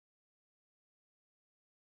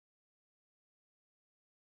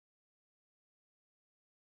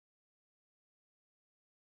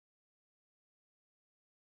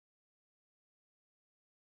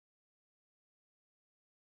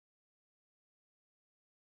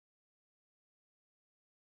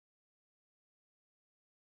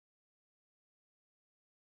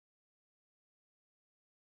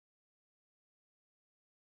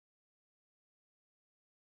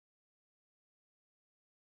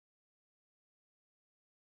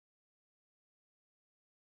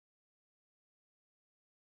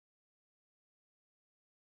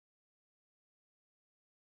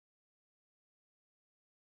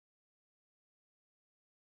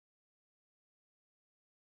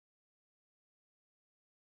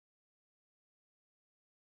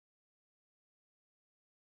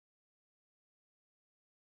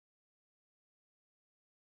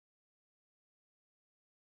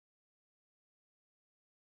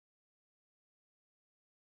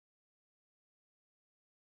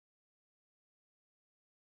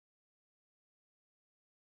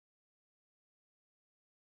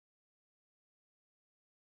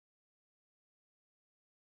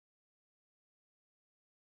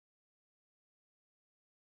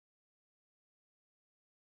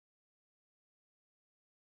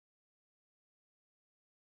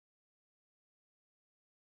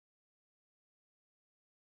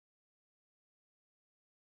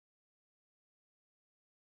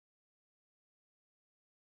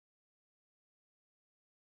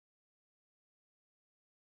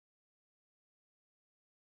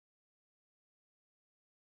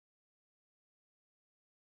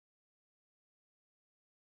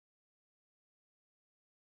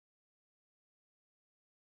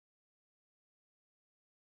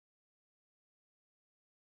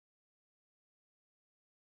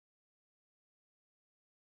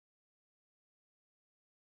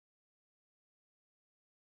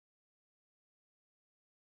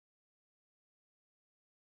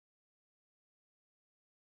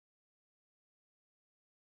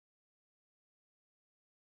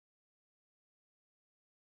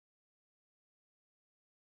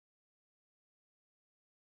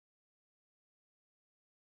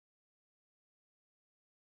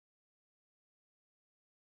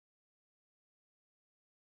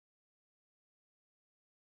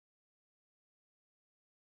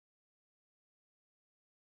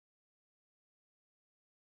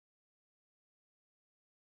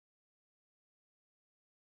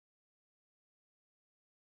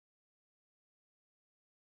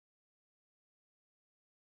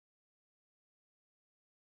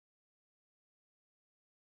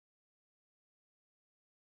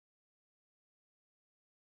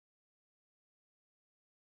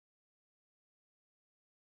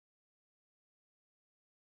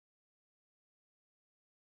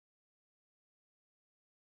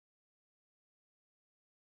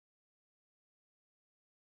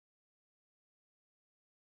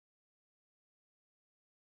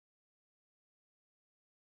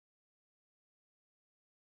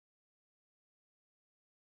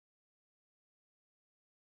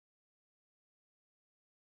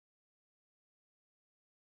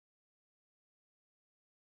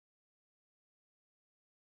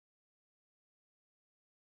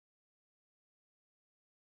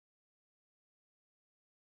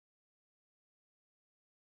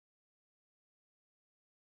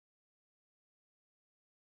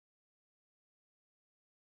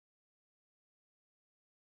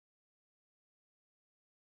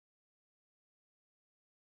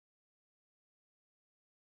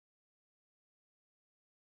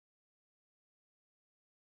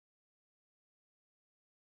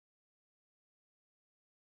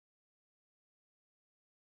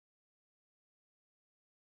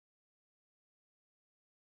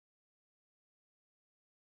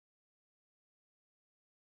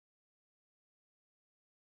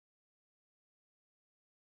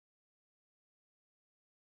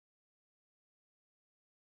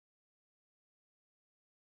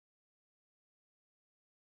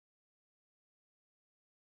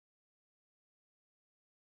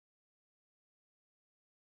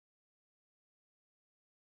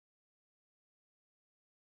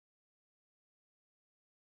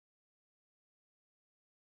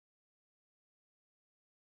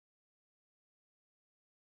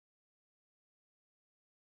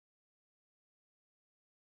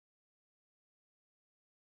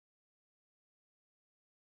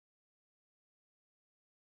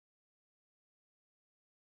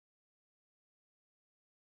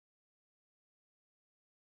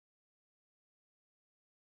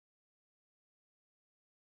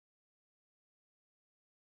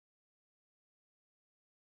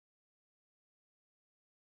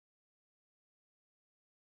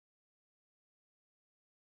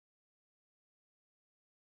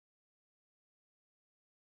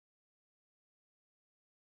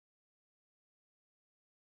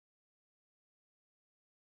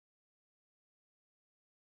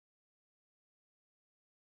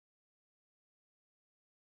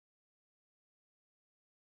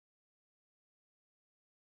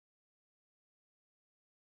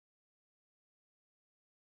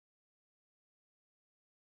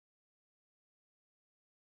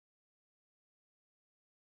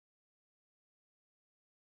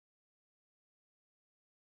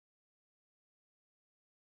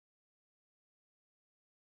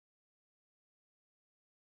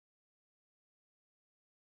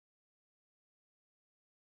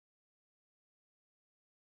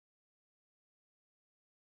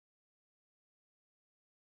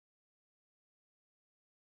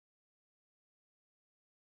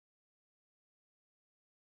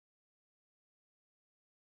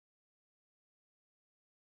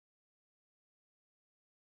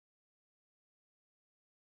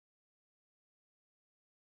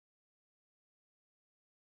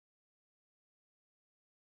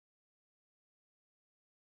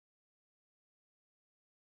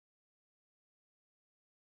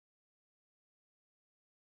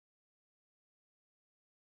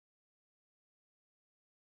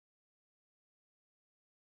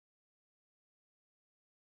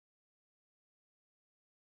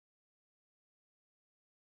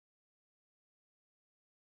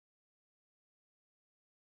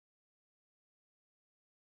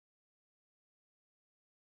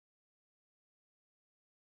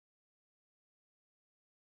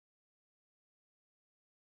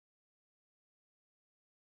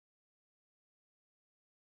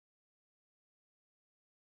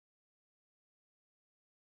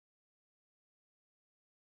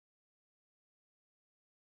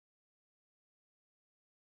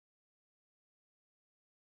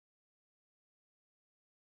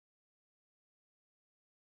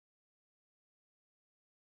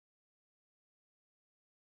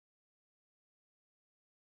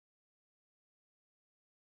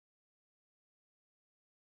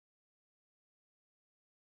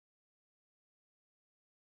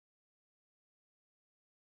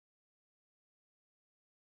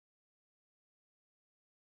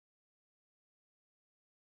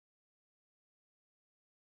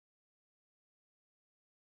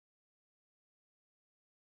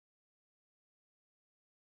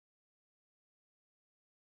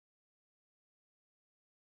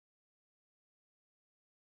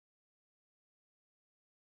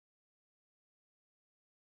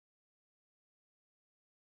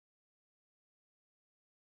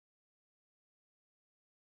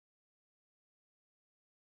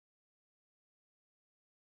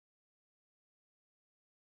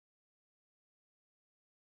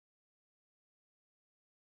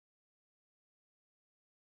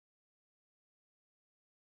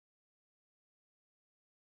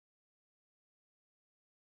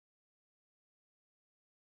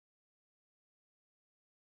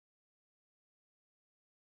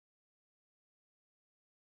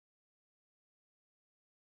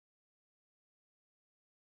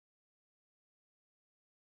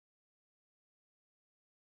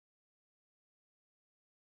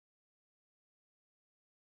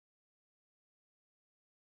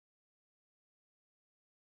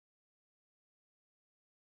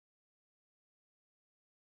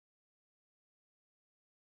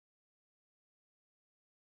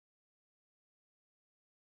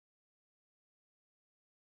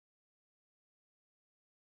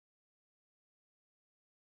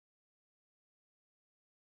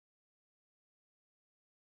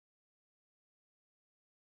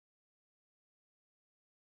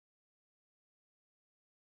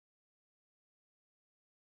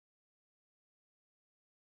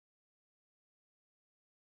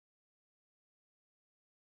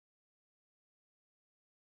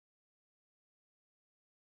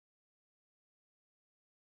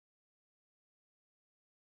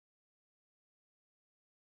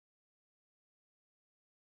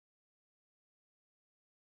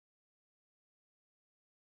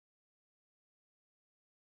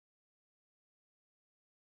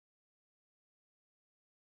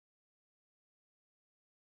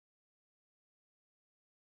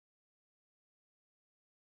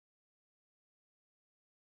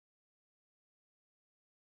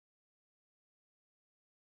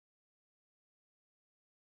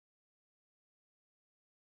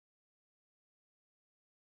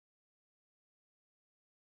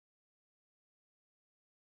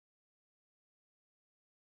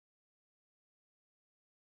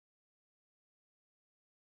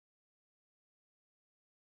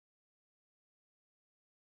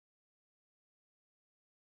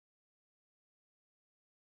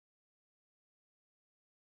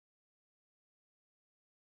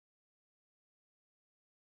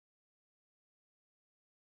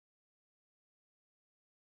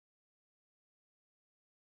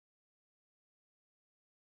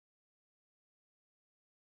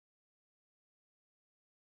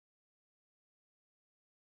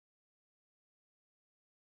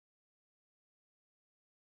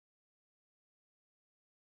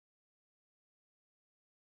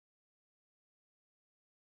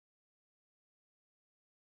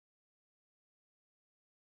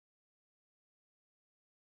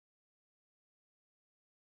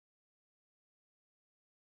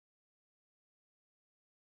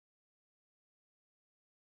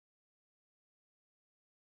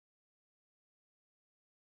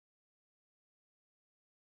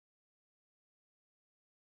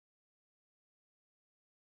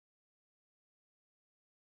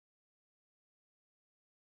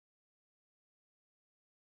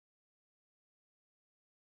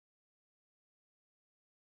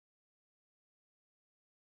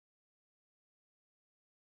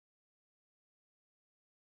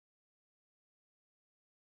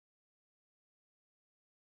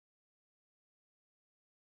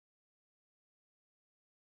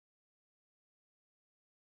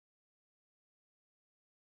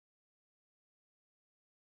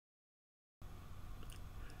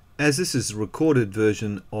As this is a recorded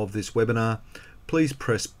version of this webinar, please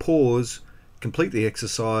press pause, complete the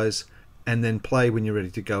exercise, and then play when you're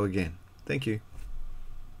ready to go again. Thank you.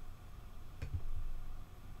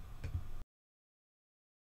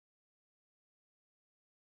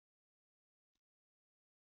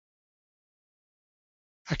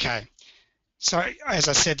 Okay, so as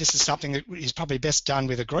I said, this is something that is probably best done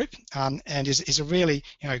with a group and is a really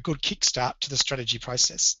good kickstart to the strategy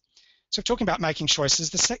process. So talking about making choices,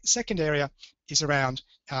 the second area is around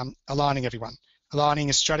aligning everyone, aligning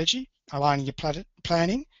your strategy, aligning your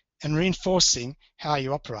planning, and reinforcing how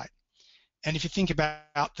you operate. And if you think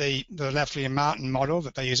about the Lafley and Martin model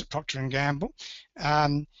that they use at Procter & Gamble,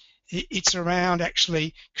 it's around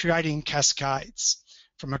actually creating cascades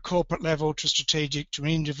from a corporate level to strategic to an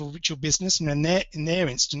individual business, and in their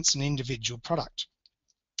instance, an individual product.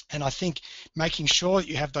 And I think making sure that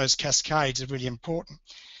you have those cascades are really important.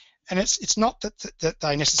 And it's not that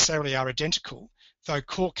they necessarily are identical, though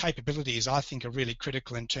core capabilities I think are really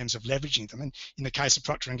critical in terms of leveraging them. And in the case of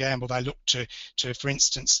Procter & Gamble, they look to for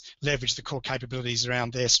instance, leverage the core capabilities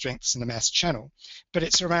around their strengths in the mass channel. But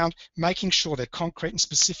it's around making sure they're concrete and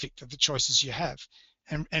specific to the choices you have.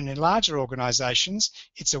 And in larger organisations,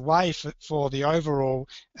 it's a way for the overall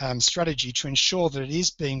strategy to ensure that it is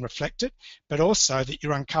being reflected, but also that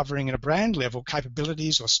you're uncovering at a brand level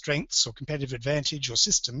capabilities or strengths or competitive advantage or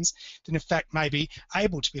systems that in fact may be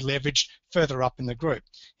able to be leveraged further up in the group,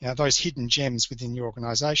 those hidden gems within your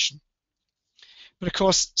organisation. But of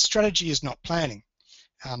course, strategy is not planning,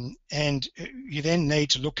 and you then need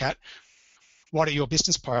to look at what are your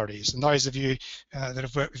business priorities? And those of you that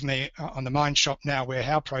have worked with me on the Mind Shop Now Where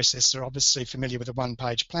How process are obviously familiar with a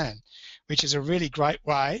one-page plan, which is a really great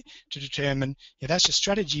way to determine, that's your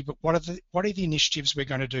strategy, but what are the initiatives we're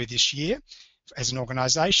going to do this year as an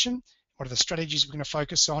organisation? What are the strategies we're going to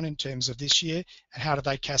focus on in terms of this year, and how do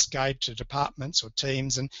they cascade to departments or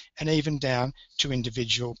teams and even down to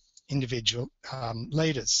individual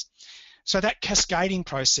leaders? So that cascading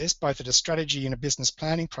process, both at a strategy and a business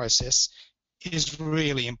planning process, is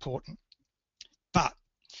really important. But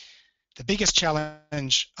the biggest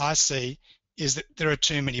challenge I see is that there are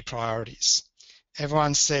too many priorities.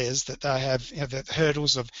 Everyone says that they have the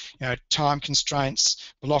hurdles of time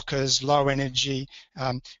constraints, blockers, low energy,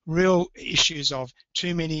 real issues of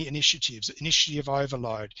too many initiatives, initiative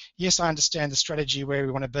overload. Yes, I understand the strategy where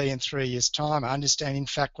we want to be in 3 years' time. I understand, in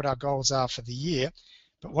fact, what our goals are for the year.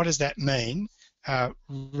 But what does that mean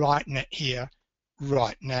right here,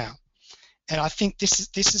 right now? And I think this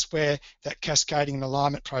is where that cascading and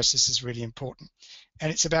alignment process is really important.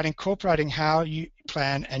 And it's about incorporating how you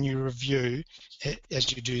plan and you review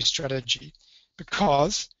as you do strategy,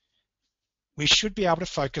 because we should be able to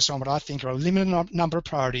focus on what I think are a limited number of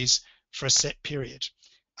priorities for a set period,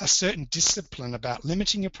 a certain discipline about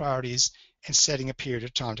limiting your priorities and setting a period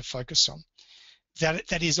of time to focus on.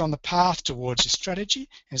 That is on the path towards your strategy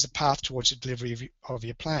and is a path towards the delivery of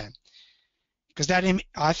your plan. Because that,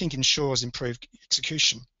 I think, ensures improved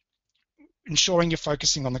execution, ensuring you're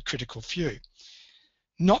focusing on the critical few.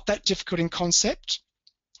 Not that difficult in concept,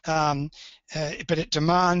 but it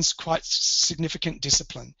demands quite significant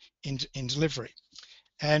discipline in delivery.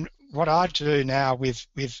 And what I do now with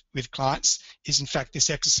clients is, in fact, this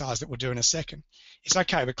exercise that we'll do in a second. It's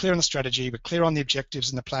okay, we're clear on the strategy, we're clear on the objectives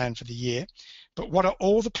and the plan for the year, but what are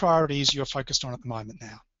all the priorities you're focused on at the moment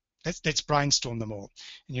now? Let's brainstorm them all,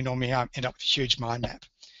 and you normally end up with a huge mind map.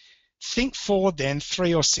 Think forward then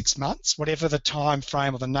 3 or 6 months, whatever the time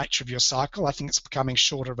frame or the nature of your cycle. I think it's becoming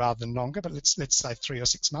shorter rather than longer, but let's say 3 or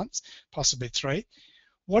 6 months, possibly 3.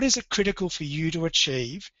 What is it critical for you to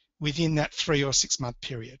achieve within that 3 or 6 month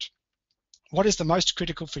period? What is the most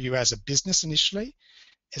critical for you as a business initially,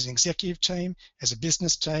 as an executive team, as a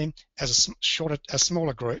business team, as a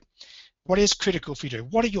smaller group? What is critical for you to do?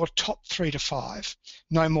 What are your top 3 to 5?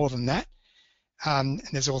 No more than that. And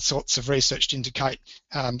there's all sorts of research to indicate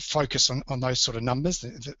focus on those sort of numbers,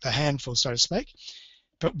 the handful, so to speak.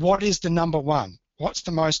 But what is the number one? What's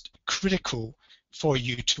the most critical for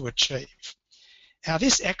you to achieve? Now,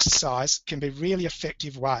 this exercise can be a really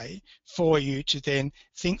effective way for you to then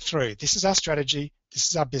think through, this is our strategy, this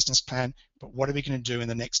is our business plan, but what are we going to do in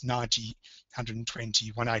the next 90,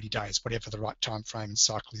 120, 180 days, whatever the right time frame and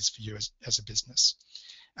cycle is for you as a business,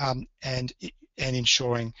 and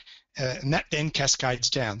ensuring, and that then cascades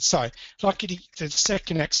down. So I'd like you to, the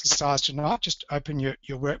second exercise tonight, just open your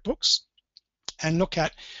workbooks and look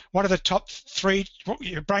at what are the top 3,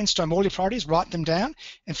 you brainstorm all your priorities, write them down,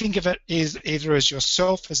 and think of it as either as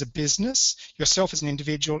yourself as a business, yourself as an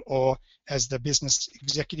individual, or as the business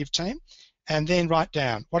executive team, and then write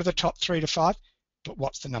down what are the top 3 to 5, but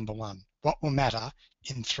what's the number one? What will matter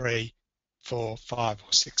in 3, 4, 5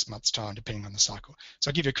 or 6 months' time, depending on the cycle. So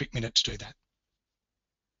I'll give you a quick minute to do that.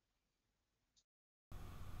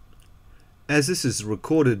 As this is a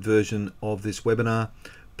recorded version of this webinar,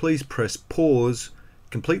 please press pause,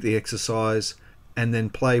 complete the exercise, and then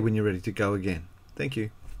play when you're ready to go again. Thank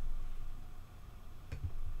you.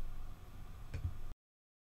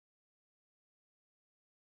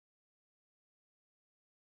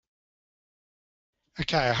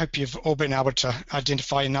 Okay, I hope you've all been able to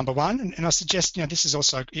identify your number one, and I suggest, this is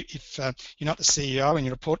also, if you're not the CEO and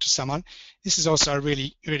you report to someone, this is also a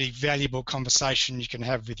really, really valuable conversation you can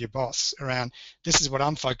have with your boss around, this is what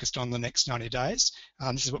I'm focused on the next 90 days,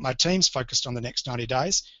 this is what my team's focused on the next 90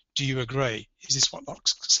 days, do you agree? Is this what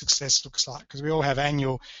success looks like? Because we all have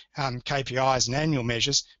annual KPIs and annual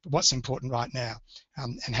measures, but what's important right now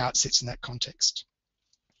and how it sits in that context.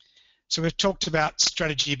 So we've talked about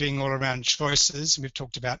strategy being all around choices, and we've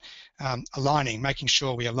talked about aligning, making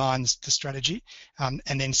sure we align the strategy, and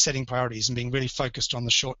then setting priorities and being really focused on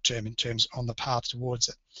the short term in terms on the path towards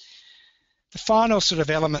it. The final sort of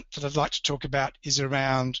element that I'd like to talk about is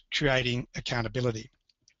around creating accountability.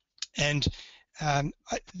 And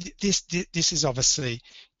this is obviously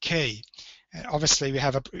key. Obviously,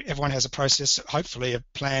 everyone has a process, hopefully a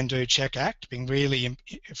plan, do, check, act, being really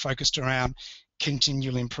focused around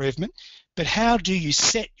continual improvement. But how do you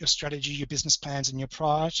set your strategy, your business plans, and your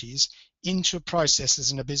priorities into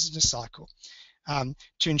processes in a business cycle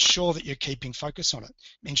to ensure that you're keeping focus on it,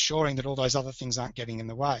 ensuring that all those other things aren't getting in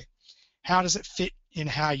the way? How does it fit in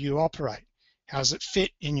how you operate? How does it fit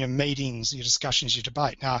in your meetings, your discussions, your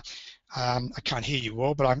debate? Now, I can't hear you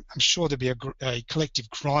all, but I'm sure there'd be a collective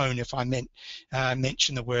groan if I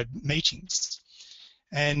mention the word meetings.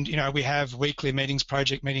 And, we have weekly meetings,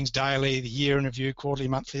 project meetings, daily, the year in review, quarterly,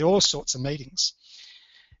 monthly, all sorts of meetings.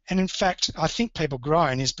 And in fact, I think people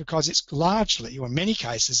groan is because it's largely, or in many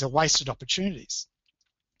cases, are wasted opportunities.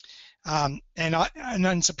 And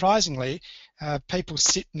unsurprisingly, people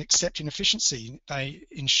sit and accept inefficiency. They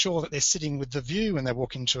ensure that they're sitting with the view when they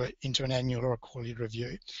walk into an annual or a quarterly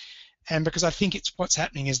review. And because I think what's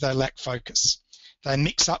happening is they lack focus. They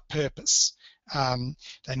mix up purpose.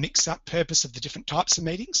 They mix up purpose of the different types of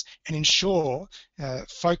meetings and ensure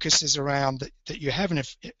focus is around that you have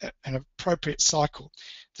an appropriate cycle,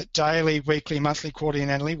 that daily, weekly, monthly, quarterly,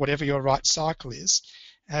 and annually, whatever your right cycle is,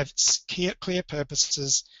 have clear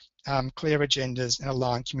purposes, clear agendas, and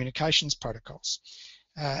aligned communications protocols.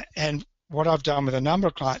 And what I've done with a number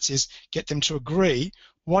of clients is get them to agree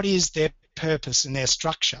what is their purpose and their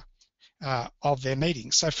structure of their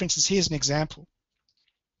meetings. So, for instance, here's an example.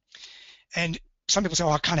 And some people say,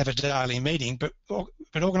 I can't have a daily meeting, but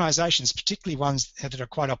organisations, particularly ones that are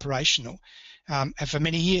quite operational, have for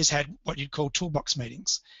many years had what you'd call toolbox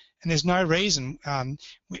meetings. And there's no reason,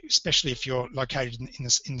 especially if you're located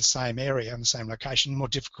in the same area, in the same location, more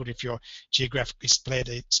difficult if you're geographically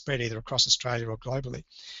spread either across Australia or globally.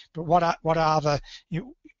 But what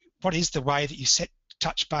is the way that you set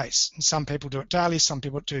touch base? And some people do it daily, some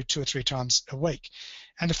people do 2 or 3 times a week.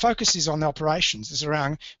 And the focus is on the operations. It's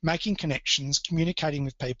around making connections, communicating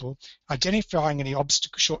with people, identifying any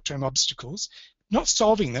short-term obstacles, not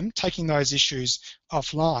solving them, taking those issues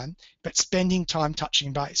offline, but spending time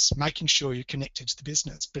touching base, making sure you're connected to the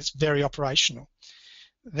business, but it's very operational.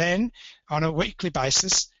 Then, on a weekly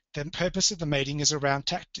basis, the purpose of the meeting is around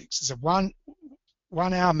tactics. It's a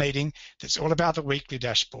one-hour meeting that's all about the weekly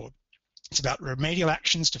dashboard. It's about remedial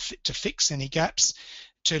actions to fix any gaps,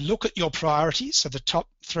 to look at your priorities, so the top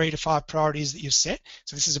 3 to 5 priorities that you've set.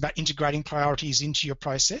 So this is about integrating priorities into your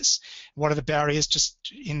process. What are the barriers just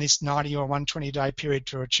in this 90 or 120-day period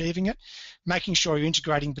to achieving it? Making sure you're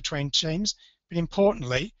integrating between teams, but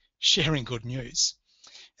importantly, sharing good news.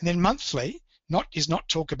 And then monthly is not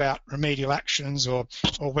talk about remedial actions or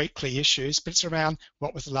weekly issues, but it's around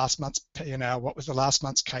what was the last month's P&L, what was the last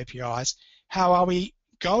month's KPIs, how are we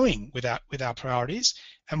going with our priorities,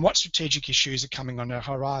 and what strategic issues are coming on our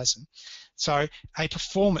horizon. So a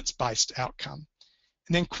performance-based outcome.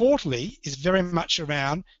 And then quarterly is very much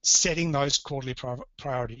around setting those quarterly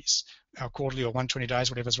priorities, quarterly or 120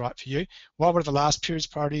 days, whatever's right for you. What were the last period's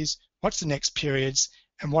priorities? What's the next period's?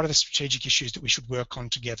 And what are the strategic issues that we should work on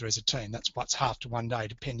together as a team? That's what's half to 1 day,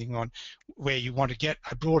 depending on where you want to get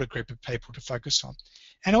a broader group of people to focus on.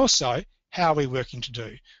 And also, how are we working to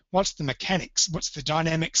do? What's the mechanics? What's the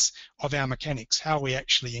dynamics of our mechanics? How are we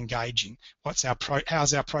actually engaging?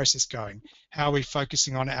 How's our process going? How are we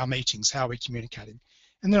focusing on our meetings? How are we communicating?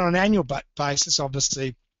 And then on an annual basis,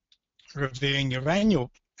 obviously, reviewing your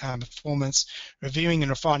annual performance, reviewing and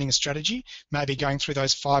refining a strategy, maybe going through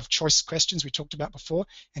those 5 choice questions we talked about before,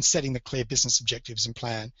 and setting the clear business objectives and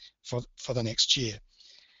plan for the next year.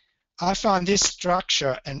 I find this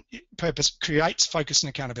structure and purpose creates focus and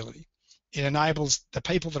accountability. It enables the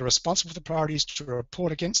people that are responsible for the priorities to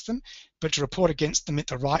report against them, but to report against them at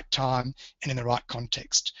the right time and in the right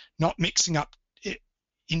context, not mixing up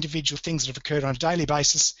individual things that have occurred on a daily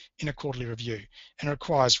basis in a quarterly review, and it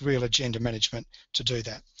requires real agenda management to do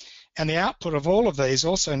that. And the output of all of these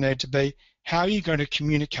also need to be how are you going to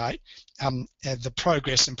communicate the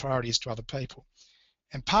progress and priorities to other people.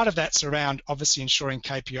 And part of that's around obviously ensuring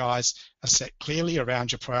KPIs are set clearly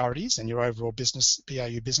around your priorities and your overall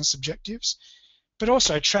BAU business objectives, but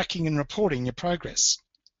also tracking and reporting your progress,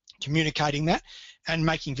 communicating that and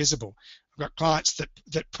making visible. I've got clients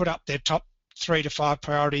that put up their top 3 to 5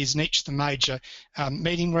 priorities in each of the major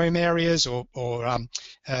meeting room areas or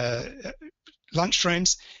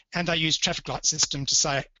lunchrooms, and they use traffic light system to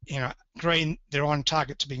say, green, they're on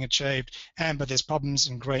target to being achieved, amber, there's problems,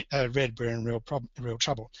 and green, red, we're in real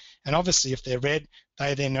trouble. And obviously, if they're red,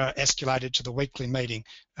 they then are escalated to the weekly meeting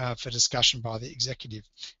for discussion by the executive.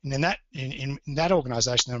 And in that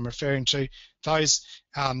organisation that I'm referring to, those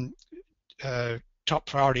top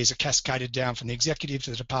priorities are cascaded down from the executive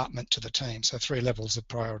to the department to the team, so 3 levels of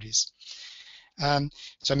priorities.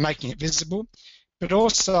 So making it visible, but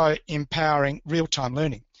also empowering real-time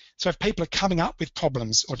learning. So if people are coming up with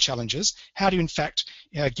problems or challenges, how do you in fact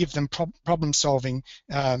give them problem-solving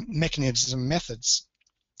mechanisms and methods?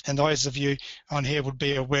 And those of you on here would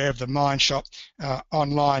be aware of the Mindshop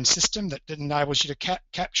online system that enables you to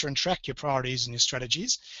capture and track your priorities and your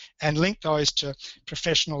strategies and link those to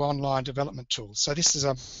professional online development tools. So this is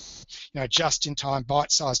a just-in-time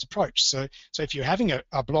bite-sized approach. So if you're having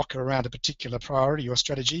a blocker around a particular priority or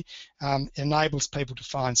strategy, it enables people to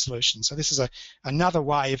find solutions. So this is another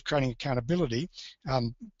way of creating accountability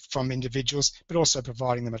from individuals, but also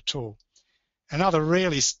providing them a tool. Another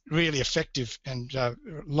really effective and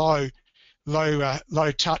low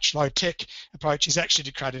touch, low tech approach is actually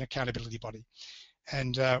to create an accountability body.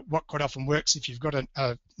 And what quite often works if you've got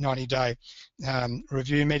a 90-day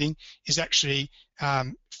review meeting is actually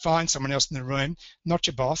find someone else in the room, not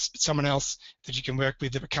your boss, but someone else that you can work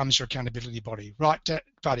with that becomes your accountability body. Write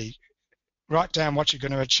down what you're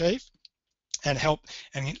going to achieve and help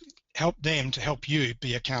them to help you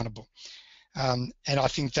be accountable. And I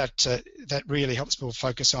think that really helps people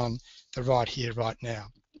focus on the right here, right now.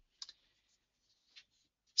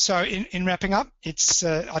 So in wrapping up, I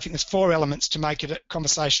think there's 4 elements to make it a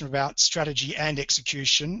conversation about strategy and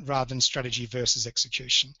execution rather than strategy versus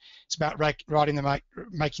execution. It's about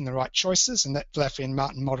making the right choices, and that Lafley and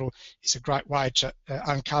Martin model is a great way to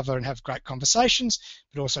uncover and have great conversations,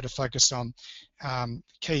 but also to focus on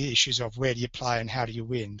key issues of where do you play and how do you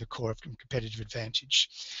win, the core of competitive advantage.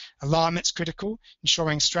 Alignment's critical,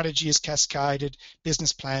 ensuring strategy is cascaded,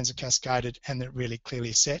 business plans are cascaded, and they're really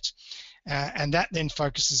clearly set. And that then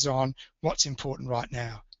focuses on what's important right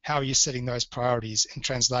now. How are you setting those priorities and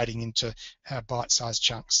translating into bite-sized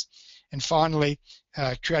chunks? And finally,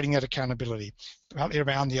 creating that accountability, partly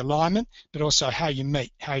around the alignment, but also how you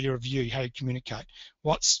meet, how you review, how you communicate.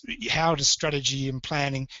 How does strategy and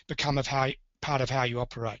planning become part of how you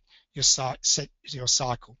operate, your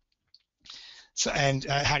cycle? So, and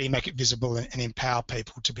how do you make it visible and empower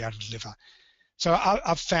people to be able to deliver? So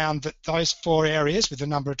I've found that those 4 areas, with the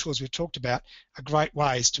number of tools we've talked about, are great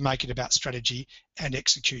ways to make it about strategy and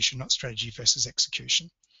execution, not strategy versus execution.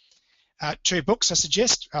 2 books I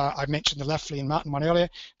suggest. I mentioned the Lafley and Martin one earlier,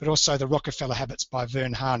 but also the Rockefeller Habits by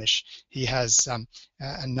Vern Harnish. He has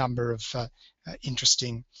a number of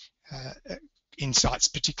interesting insights,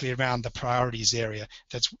 particularly around the priorities area,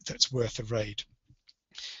 that's worth a read.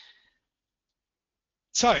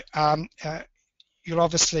 So you'll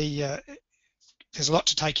obviously there's a lot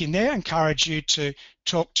to take in there. I encourage you to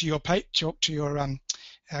talk to your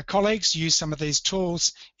colleagues, use some of these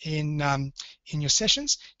tools in your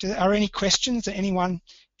sessions. Are there any questions that anyone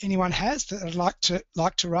has that I'd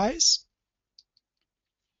like to raise?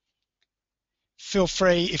 Feel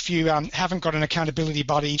free, if you haven't got an accountability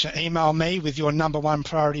buddy, to email me with your #1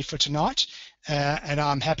 priority for tonight, and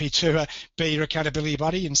I'm happy to be your accountability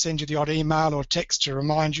buddy and send you the odd email or text to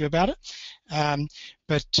remind you about it.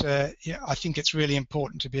 But yeah, I think it's really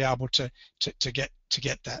important to be able to get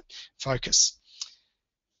that focus.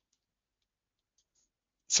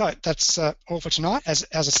 So that's all for tonight. As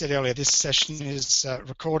I said earlier, this session is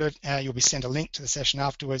recorded. You'll be sent a link to the session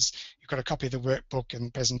afterwards. You've got a copy of the workbook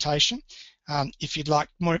and presentation. If you'd like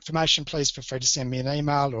more information, please feel free to send me an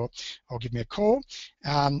email or give me a call,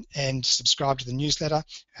 and subscribe to the newsletter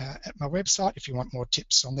at my website if you want more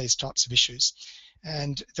tips on these types of issues.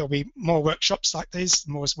 And there'll be more workshops like these,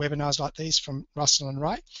 more webinars like these from Russell and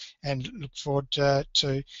Ray, and look forward to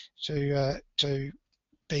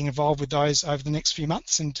being involved with those over the next few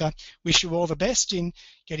months, and wish you all the best in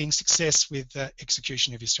getting success with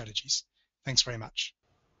execution of your strategies. Thanks very much.